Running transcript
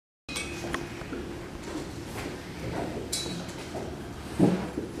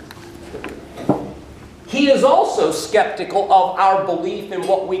he is also skeptical of our belief in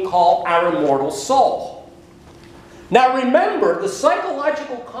what we call our immortal soul. Now remember, the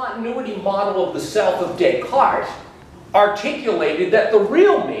psychological continuity model of the self of Descartes articulated that the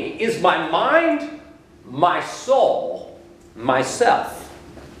real me is my mind, my soul, myself.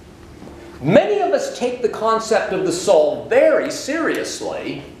 Many of us take the concept of the soul very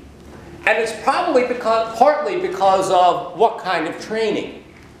seriously, and it's probably partly because of what kind of training.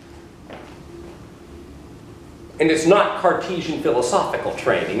 And it's not Cartesian philosophical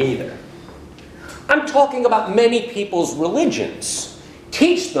training either. I'm talking about many people's religions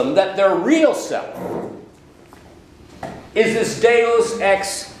teach them that their real self is this deus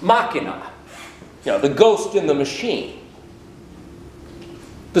ex machina, the ghost in the machine,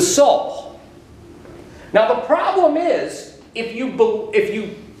 the soul. Now the problem is, if you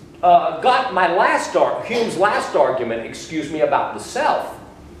got my Hume's last argument, about the self,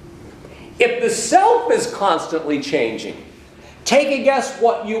 if the self is constantly changing, take a guess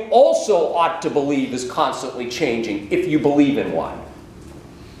what you also ought to believe is constantly changing, if you believe in one.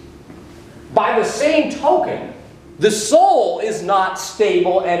 By the same token, the soul is not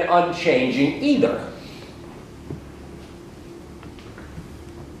stable and unchanging either.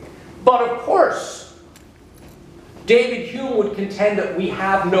 But of course, David Hume would contend that we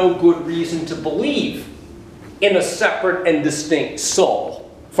have no good reason to believe in a separate and distinct soul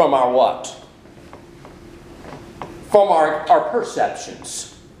from our what? From our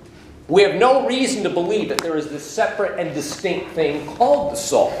perceptions. We have no reason to believe that there is this separate and distinct thing called the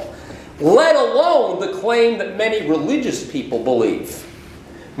soul, let alone the claim that many religious people believe.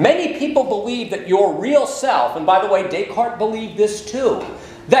 Many people believe that your real self, and by the way, Descartes believed this too,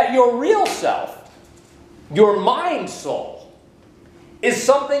 that your real self, your mind soul, is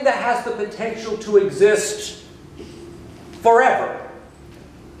something that has the potential to exist forever.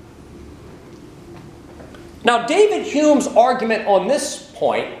 Now, David Hume's argument on this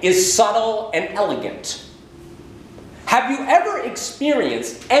point is subtle and elegant. Have you ever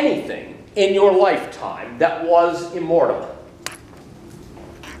experienced anything in your lifetime that was immortal?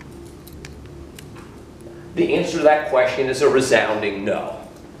 The answer to that question is a resounding no.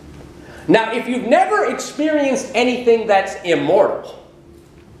 Now, if you've never experienced anything that's immortal,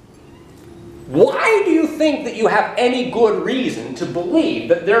 why do you think that you have any good reason to believe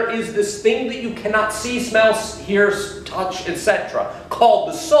that there is this thing that you cannot see, smell, hear, touch, etc., called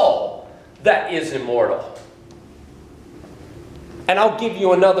the soul, that is immortal? And I'll give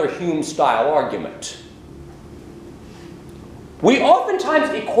you another Hume-style argument. We oftentimes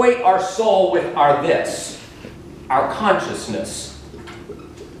equate our soul with our consciousness.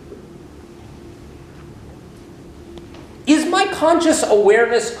 Is my conscious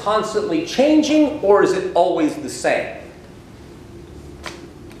awareness constantly changing, or is it always the same?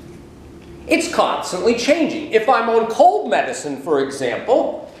 It's constantly changing. If I'm on cold medicine, for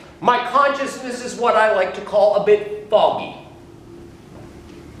example, my consciousness is what I like to call a bit foggy.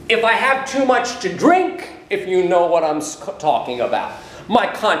 If I have too much to drink, if you know what I'm talking about, my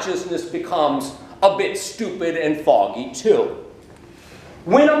consciousness becomes a bit stupid and foggy too.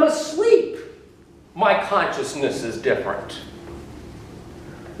 When I'm asleep, my consciousness is different.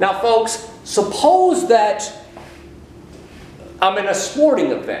 Now folks, suppose that I'm in a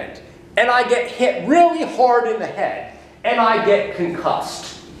sporting event and I get hit really hard in the head and I get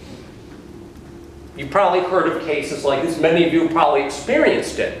concussed. You've probably heard of cases like this. Many of you have probably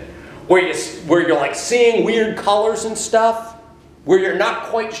experienced it, where you're like seeing weird colors and stuff, where you're not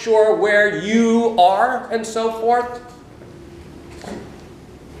quite sure where you are and so forth.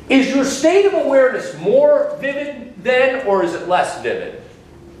 Is your state of awareness more vivid then, or is it less vivid?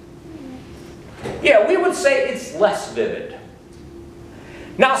 Yeah, we would say it's less vivid.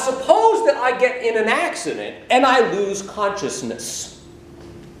 Now suppose that I get in an accident and I lose consciousness.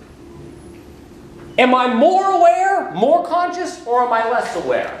 Am I more aware, more conscious, or am I less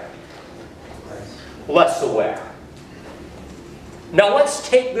aware? Less aware. Now let's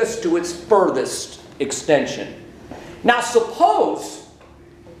take this to its furthest extension. Now suppose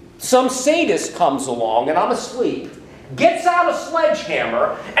some sadist comes along, and I'm asleep, gets out a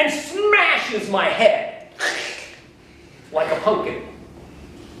sledgehammer, and smashes my head like a pumpkin.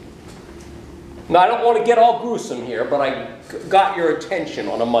 Now, I don't want to get all gruesome here, but I got your attention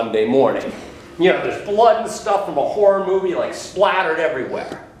on a Monday morning. You know, there's blood and stuff from a horror movie, like, splattered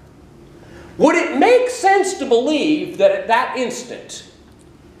everywhere. Would it make sense to believe that at that instant,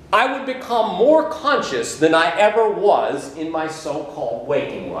 I would become more conscious than I ever was in my so-called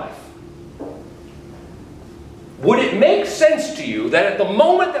waking life? Would it make sense to you that at the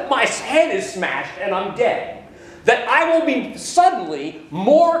moment that my head is smashed and I'm dead, that I will be suddenly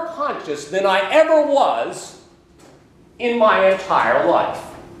more conscious than I ever was in my entire life.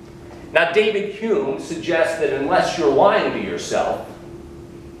 Now, David Hume suggests that unless you're lying to yourself,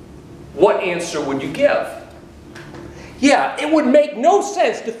 what answer would you give? Yeah, it would make no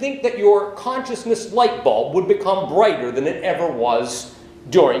sense to think that your consciousness light bulb would become brighter than it ever was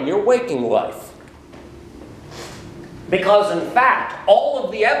during your waking life. Because in fact, all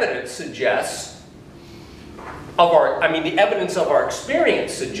of the evidence suggests, the evidence of our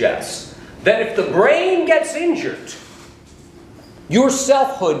experience suggests that if the brain gets injured, your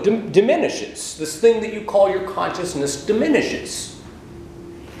selfhood diminishes. This thing that you call your consciousness diminishes.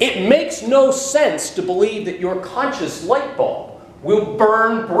 It makes no sense to believe that your conscious light bulb will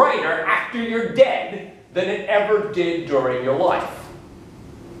burn brighter after you're dead than it ever did during your life.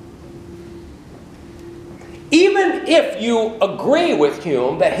 Even if you agree with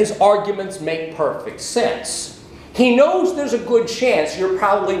Hume that his arguments make perfect sense, he knows there's a good chance you're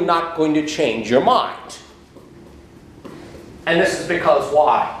probably not going to change your mind. And this is because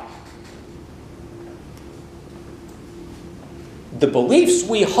why? The beliefs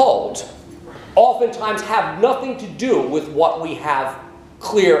we hold oftentimes have nothing to do with what we have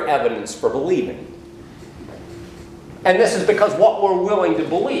clear evidence for believing. And this is because what we're willing to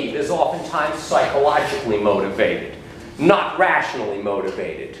believe is oftentimes psychologically motivated, not rationally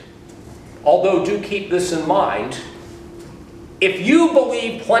motivated. Although do keep this in mind, if you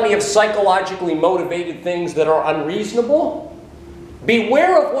believe plenty of psychologically motivated things that are unreasonable,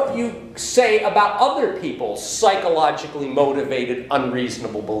 beware of what you say about other people's psychologically motivated,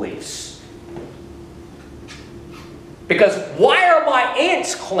 unreasonable beliefs. Because why are my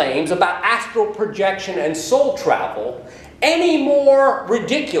aunt's claims about astral projection and soul travel any more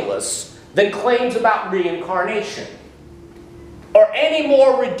ridiculous than claims about reincarnation? Or any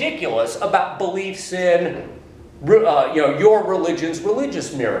more ridiculous about beliefs in your religion's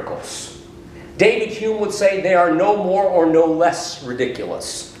religious miracles? David Hume would say they are no more or no less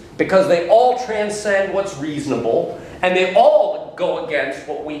ridiculous, because they all transcend what's reasonable, and they all go against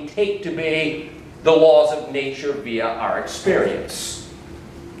what we take to be the laws of nature via our experience.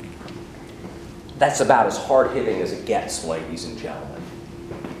 That's about as hard-hitting as it gets, ladies and gentlemen.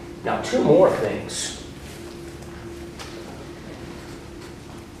 Now, two more things.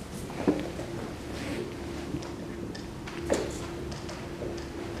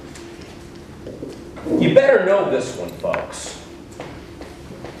 You better know this one, folks.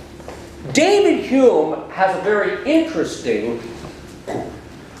 David Hume has a very interesting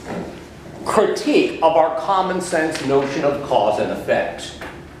critique of our common sense notion of cause and effect.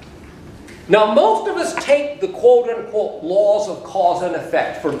 Now, most of us take the quote-unquote laws of cause and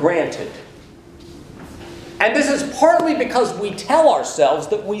effect for granted. And this is partly because we tell ourselves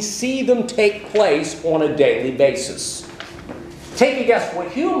that we see them take place on a daily basis. Take a guess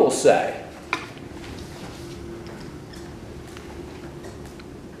what Hume will say.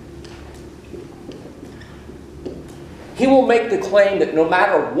 He will make the claim that no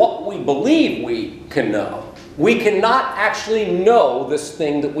matter what we believe we can know, we cannot actually know this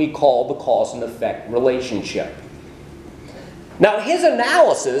thing that we call the cause and effect relationship. Now, his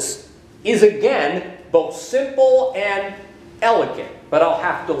analysis is, again, both simple and elegant, but I'll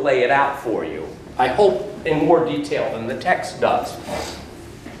have to lay it out for you. I hope in more detail than the text does.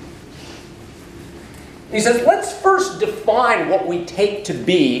 He says, let's first define what we take to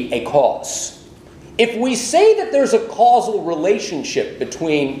be a cause. If we say that there's a causal relationship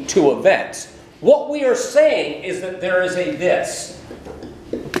between two events, what we are saying is that there is a this.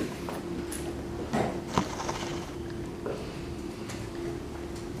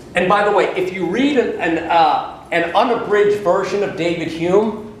 And by the way, if you read an unabridged version of David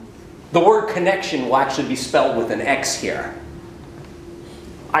Hume, the word connection will actually be spelled with an X here.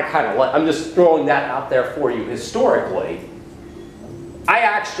 I'm just throwing that out there for you historically. I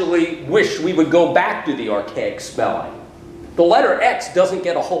actually wish we would go back to the archaic spelling. The letter X doesn't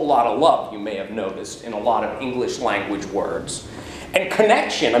get a whole lot of love, you may have noticed, in a lot of English language words. And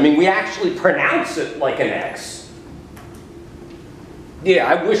connection, we actually pronounce it like an X. Yeah,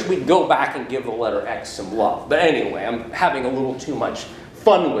 I wish we'd go back and give the letter X some love. But anyway, I'm having a little too much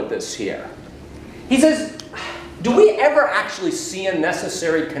fun with this here. He says, do we ever actually see a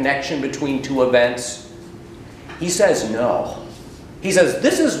necessary connection between two events? He says no. He says,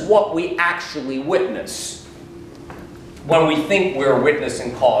 this is what we actually witness when we think we're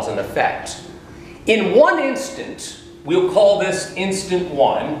witnessing cause and effect. In one instant, we'll call this instant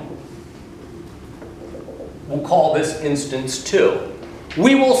 1. We'll call this instance 2.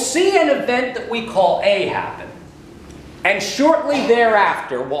 We will see an event that we call A happen. And shortly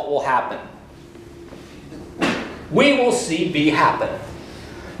thereafter, what will happen? we will see B happen.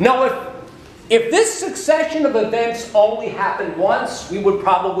 Now, if this succession of events only happened once, we would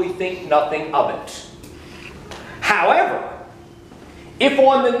probably think nothing of it. However, if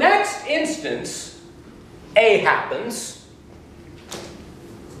on the next instance A happens,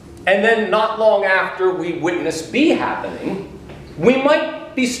 and then not long after we witness B happening, we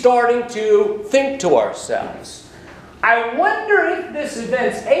might be starting to think to ourselves, I wonder if this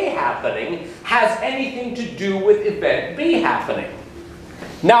event A happening has anything to do with event B happening.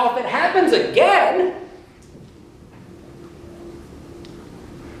 Now, if it happens again,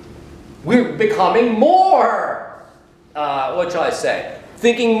 we're becoming more, what shall I say,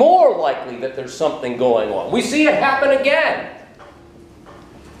 thinking more likely that there's something going on. We see it happen again.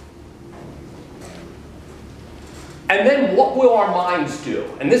 And then what will our minds do?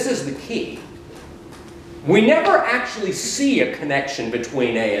 And this is the key. We never actually see a connection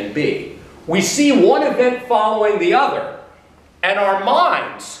between A and B. We see one event following the other. And our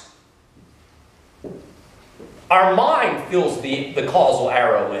mind fills the causal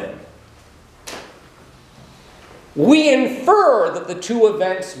arrow in. We infer that the two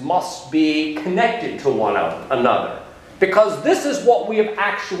events must be connected to one another, because this is what we have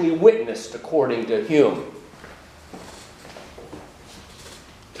actually witnessed according to Hume.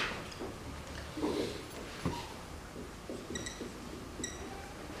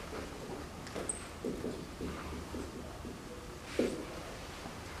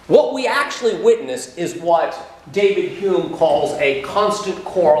 What we actually witness is what David Hume calls a constant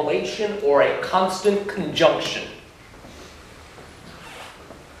correlation or a constant conjunction.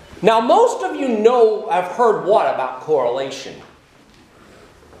 Now, most of you know, I've heard what about correlation?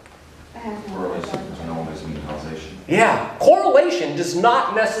 Correlation doesn't always mean causation. Yeah, correlation does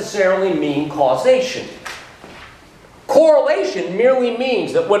not necessarily mean causation. Correlation merely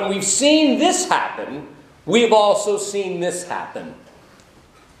means that when we've seen this happen, we've also seen this happen.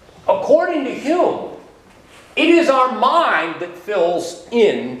 According to Hume, it is our mind that fills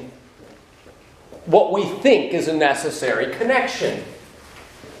in what we think is a necessary connection.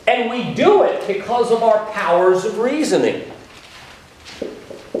 And we do it because of our powers of reasoning.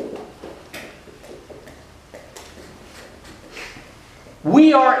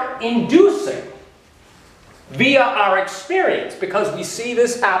 We are inducing via our experience because we see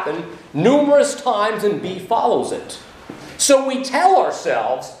this happen numerous times and B follows it. So we tell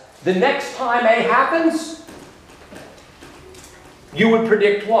ourselves, the next time A happens, you would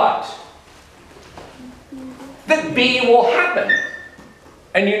predict what? That B will happen.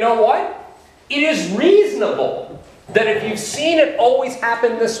 And you know what? It is reasonable that if you've seen it always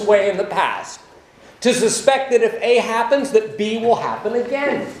happen this way in the past, to suspect that if A happens, that B will happen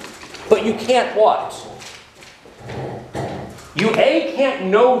again. But you can't what? You can't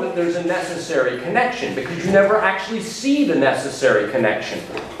know that there's a necessary connection because you never actually see the necessary connection.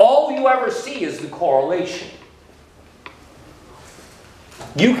 All you ever see is the correlation.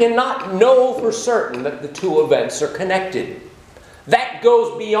 You cannot know for certain that the two events are connected. That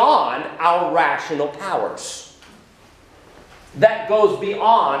goes beyond our rational powers. That goes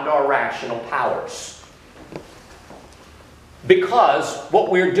beyond our rational powers. Because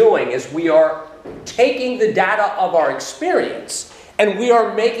what we're doing is we are taking the data of our experience and we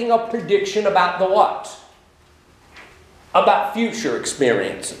are making a prediction about the what? About future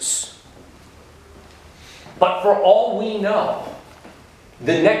experiences. But for all we know,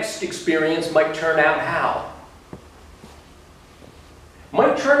 the next experience might turn out how?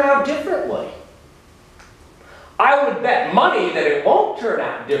 Might turn out differently. I would bet money that it won't turn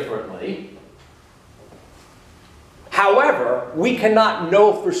out differently. However, we cannot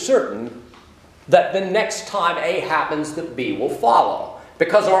know for certain that the next time A happens that B will follow.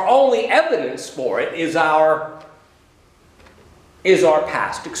 Because our only evidence for it is our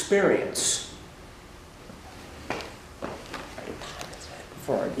past experience.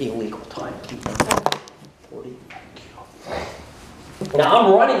 For an illegal timekeeping. 40. Now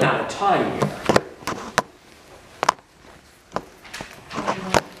I'm running out of time here.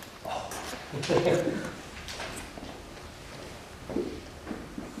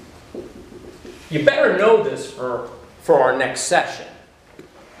 You better know this for our next session.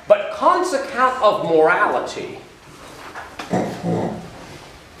 But Kant's account of morality,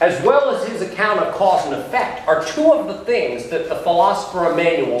 as well as his account of cause and effect, are two of the things that the philosopher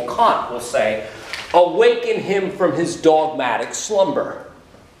Immanuel Kant will say awaken him from his dogmatic slumber.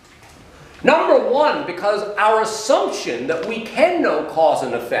 Number one, because our assumption that we can know cause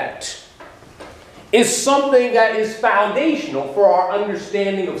and effect is something that is foundational for our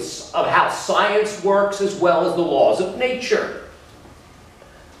understanding of how science works as well as the laws of nature.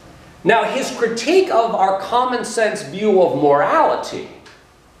 Now, his critique of our common sense view of morality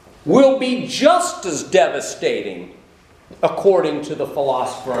will be just as devastating according to the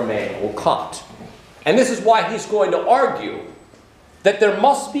philosopher Immanuel Kant. And this is why he's going to argue that there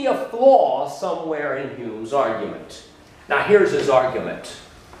must be a flaw somewhere in Hume's argument. Now, here's his argument.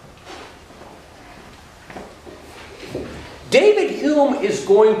 David Hume is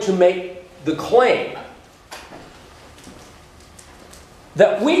going to make the claim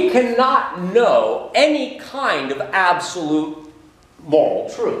that we cannot know any kind of absolute moral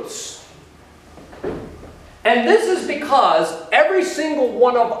truths. And this is because every single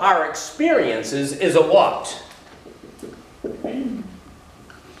one of our experiences is a what?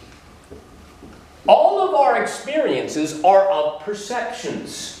 All of our experiences are of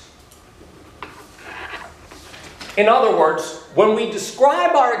perceptions. In other words, when we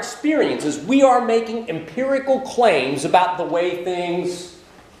describe our experiences, we are making empirical claims about the way things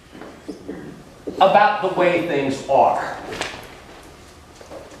are.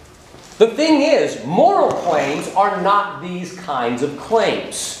 The thing is, moral claims are not these kinds of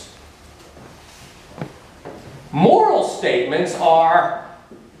claims. Moral statements are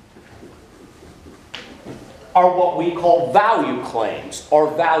what we call value claims or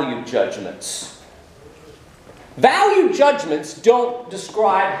value judgments. Value judgments don't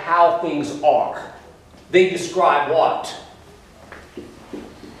describe how things are. They describe what?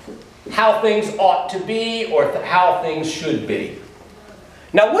 How things ought to be or how things should be.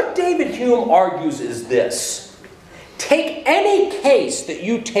 Now, what David Hume argues is this. Take any case that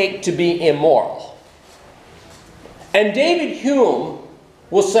you take to be immoral, and David Hume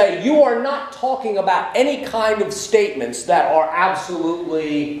will say you are not talking about any kind of statements that are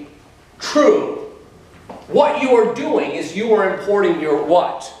absolutely true. What you are doing is you are importing your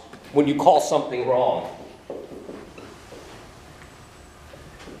what when you call something wrong.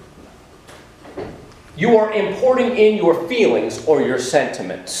 You are importing in your feelings or your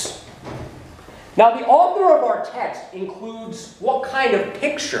sentiments. Now, the author of our text includes what kind of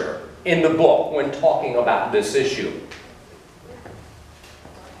picture in the book when talking about this issue?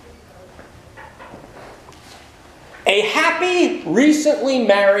 A happy, recently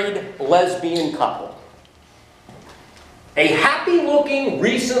married lesbian couple. A happy-looking,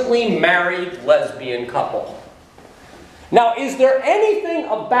 recently married lesbian couple. Now, is there anything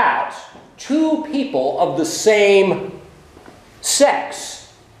about two people of the same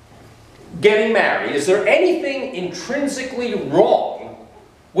sex getting married? Is there anything intrinsically wrong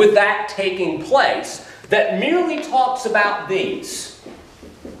with that taking place that merely talks about these?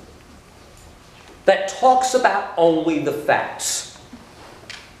 That talks about only the facts?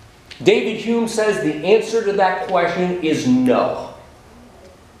 David Hume says the answer to that question is no.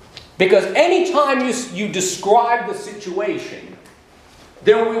 Because anytime you describe the situation,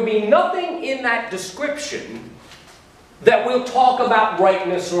 there will be nothing in that description that will talk about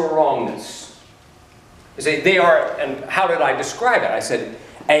rightness or wrongness. You say, they are, and how did I describe it? I said,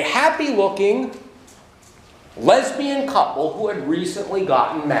 a happy-looking lesbian couple who had recently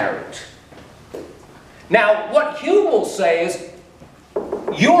gotten married. Now, what Hume will say is,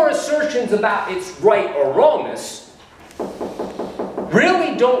 your assertions about its right or wrongness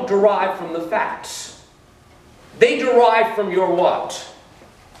really don't derive from the facts. They derive from your what?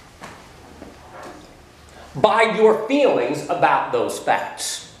 By your feelings about those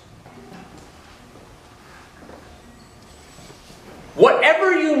facts.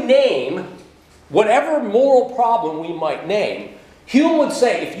 Whatever you name, whatever moral problem we might name, Hume would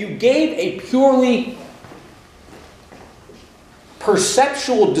say if you gave a purely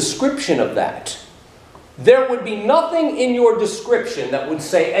perceptual description of that, there would be nothing in your description that would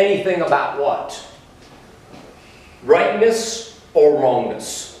say anything about what? Rightness or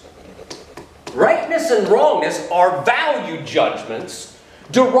wrongness. Rightness and wrongness are value judgments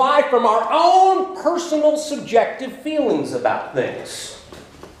derived from our own personal subjective feelings about things.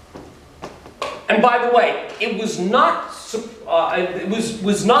 And by the way, it was not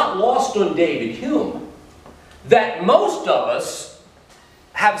lost on David Hume that most of us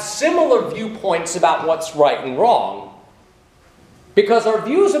have similar viewpoints about what's right and wrong, because our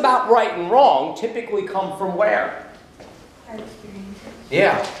views about right and wrong typically come from where? Our experiences.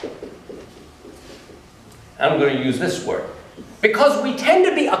 Yeah. I'm going to use this word. Because we tend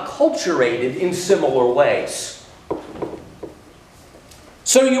to be acculturated in similar ways.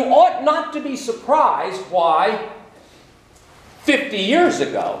 So you ought not to be surprised why 50 years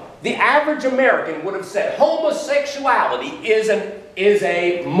ago, the average American would have said homosexuality is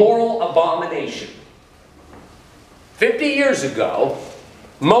a moral abomination. 50 years ago,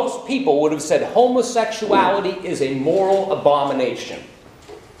 most people would have said homosexuality is a moral abomination.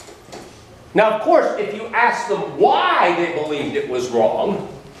 Now, of course, if you ask them why they believed it was wrong,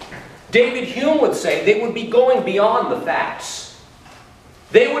 David Hume would say they would be going beyond the facts.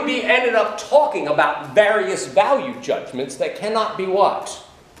 They would be ended up talking about various value judgments that cannot be what?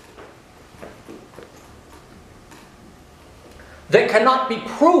 That cannot be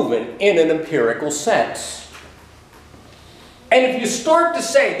proven in an empirical sense. And if you start to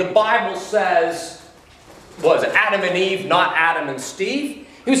say the Bible says, was Adam and Eve, not Adam and Steve?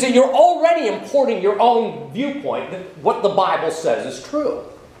 You say you're already importing your own viewpoint that what the Bible says is true.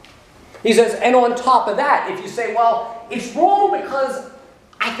 He says, and on top of that, if you say, well, it's wrong because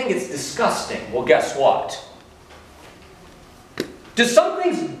I think it's disgusting. Well, guess what? Does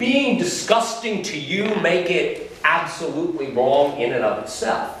something being disgusting to you make it absolutely wrong in and of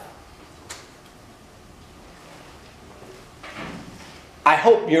itself? I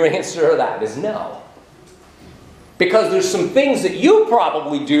hope your answer to that is no. Because there's some things that you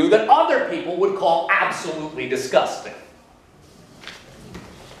probably do that other people would call absolutely disgusting.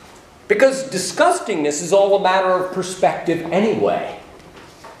 Because disgustingness is all a matter of perspective anyway.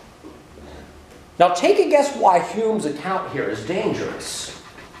 Now take a guess why Hume's account here is dangerous.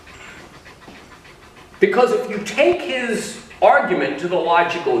 Because if you take his argument to the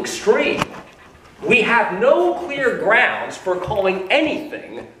logical extreme, we have no clear grounds for calling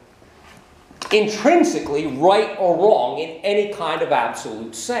anything intrinsically right or wrong in any kind of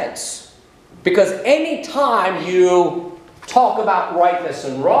absolute sense. Because any time you talk about rightness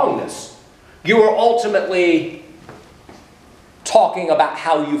and wrongness, you are ultimately talking about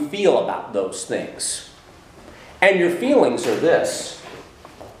how you feel about those things. And your feelings are this.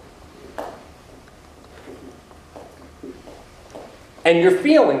 And your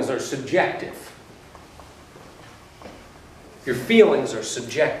feelings are subjective. Your feelings are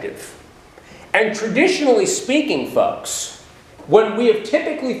subjective. And traditionally speaking, folks, when we have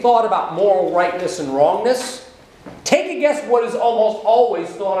typically thought about moral rightness and wrongness, take a guess what is almost always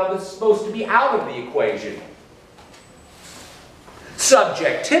thought of as supposed to be out of the equation.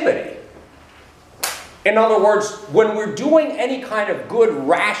 Subjectivity. In other words, when we're doing any kind of good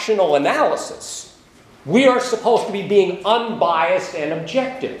rational analysis, we are supposed to be being unbiased and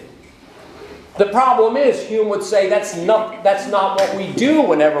objective. The problem is, Hume would say, that's not what we do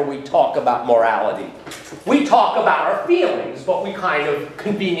whenever we talk about morality. We talk about our feelings, but we kind of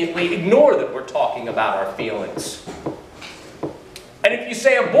conveniently ignore that we're talking about our feelings. And if you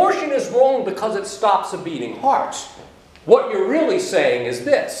say abortion is wrong because it stops a beating heart, what you're really saying is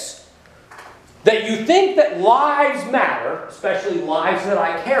this: that you think that lives matter, especially lives that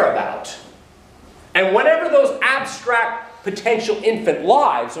I care about, and whenever those abstract potential infant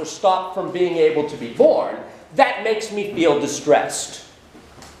lives are stopped from being able to be born, that makes me feel distressed.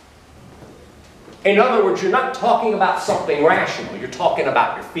 In other words, you're not talking about something rational, you're talking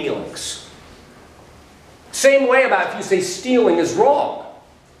about your feelings. Same way about if you say stealing is wrong.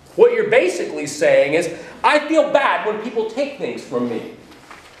 What you're basically saying is, I feel bad when people take things from me.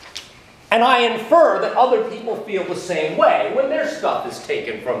 And I infer that other people feel the same way when their stuff is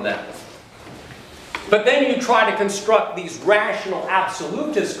taken from them. But then you try to construct these rational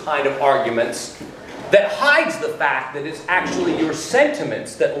absolutist kind of arguments that hides the fact that it's actually your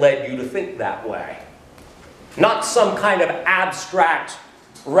sentiments that led you to think that way. Not some kind of abstract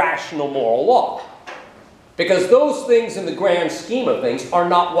rational moral law. Because those things in the grand scheme of things are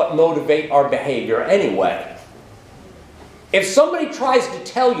not what motivate our behavior anyway. If somebody tries to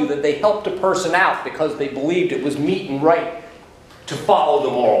tell you that they helped a person out because they believed it was meet and right to follow the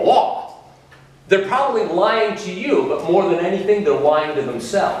moral law, they're probably lying to you, but more than anything, they're lying to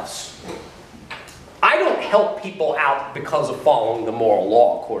themselves. I don't help people out because of following the moral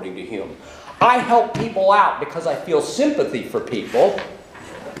law, according to Hume. I help people out because I feel sympathy for people,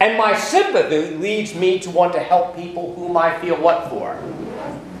 and my sympathy leads me to want to help people whom I feel what for?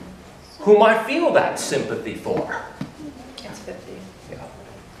 Whom I feel that sympathy for. It's 50. Yeah.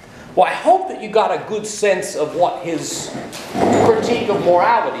 Well, I hope that you got a good sense of what his critique of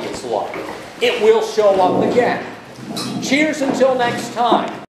morality is like. It will show up again. Cheers until next time.